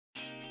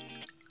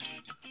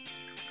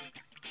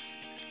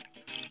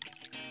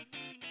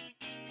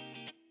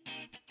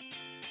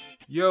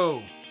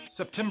Yo,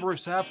 September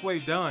is halfway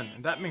done,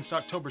 and that means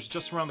October's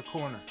just around the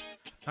corner.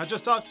 Not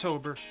just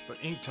October, but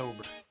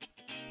Inktober.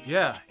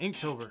 Yeah,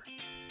 Inktober.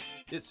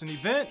 It's an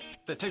event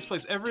that takes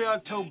place every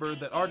October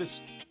that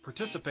artists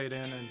participate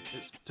in, and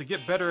it's to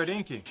get better at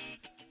inking.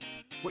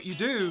 What you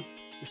do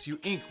is you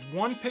ink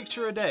one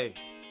picture a day,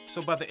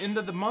 so by the end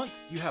of the month,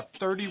 you have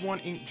 31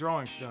 ink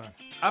drawings done.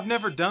 I've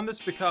never done this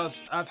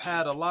because I've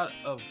had a lot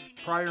of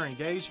prior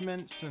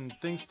engagements and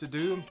things to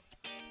do,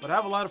 but I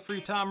have a lot of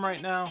free time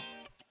right now,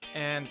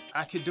 and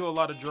I could do a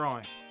lot of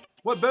drawing.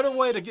 What better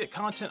way to get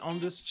content on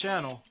this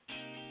channel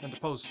than to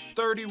post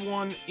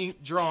 31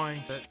 ink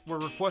drawings that were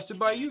requested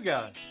by you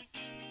guys?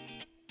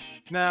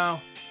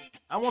 Now,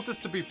 I want this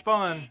to be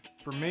fun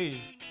for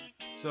me,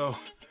 so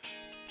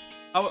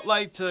I would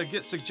like to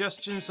get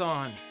suggestions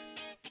on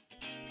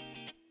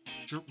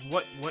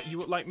what you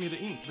would like me to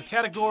ink. The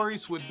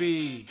categories would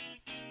be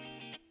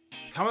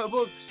comic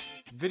books,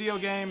 video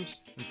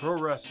games, and pro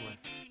wrestling.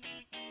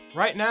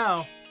 Right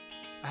now,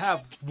 I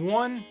have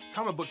one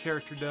comic book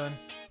character done,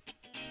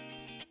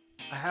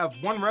 I have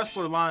one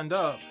wrestler lined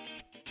up,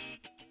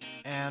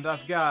 and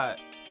I've got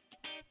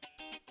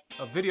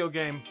a video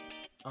game,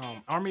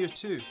 Army of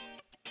Two,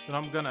 that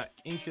I'm gonna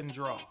ink and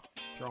draw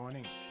and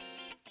ink.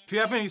 If you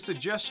have any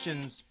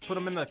suggestions, put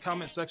them in the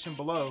comment section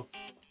below,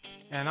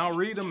 and I'll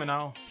read them, and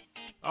I'll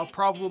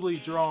probably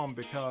draw them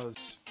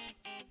because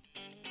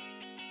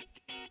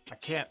I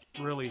can't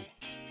really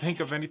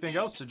think of anything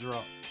else to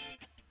draw.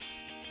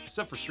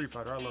 Except for Street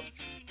Fighter.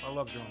 I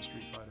love drawing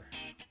Street Fighter.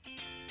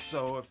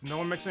 So if no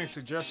one makes any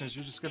suggestions,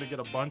 you're just gonna get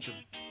a bunch of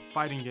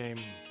fighting game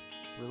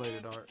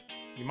related art.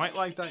 You might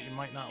like that, you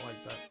might not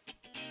like that.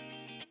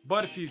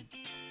 But if you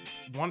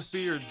want to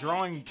see your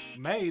drawing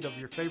made of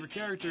your favorite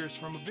characters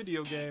from a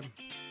video game,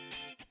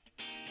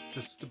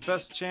 this is the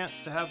best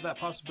chance to have that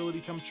possibility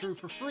come true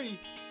for free.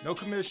 No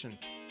commission,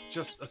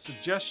 just a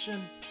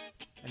suggestion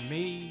and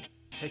me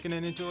taking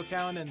it into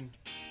account, and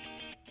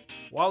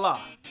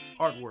voila,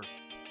 artwork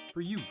for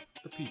you,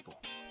 the people,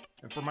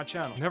 and for my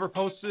channel. Never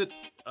posted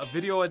a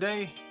video a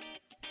day,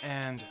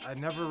 and I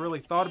never really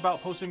thought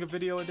about posting a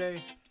video a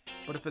day,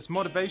 but if it's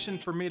motivation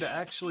for me to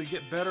actually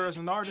get better as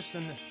an artist,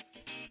 and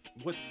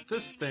with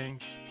this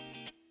thing,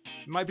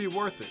 it might be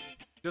worth it.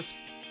 Just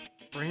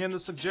bring in the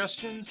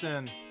suggestions,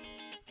 and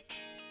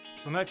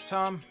till next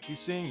time, be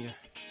seeing you.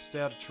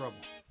 Stay out of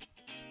trouble.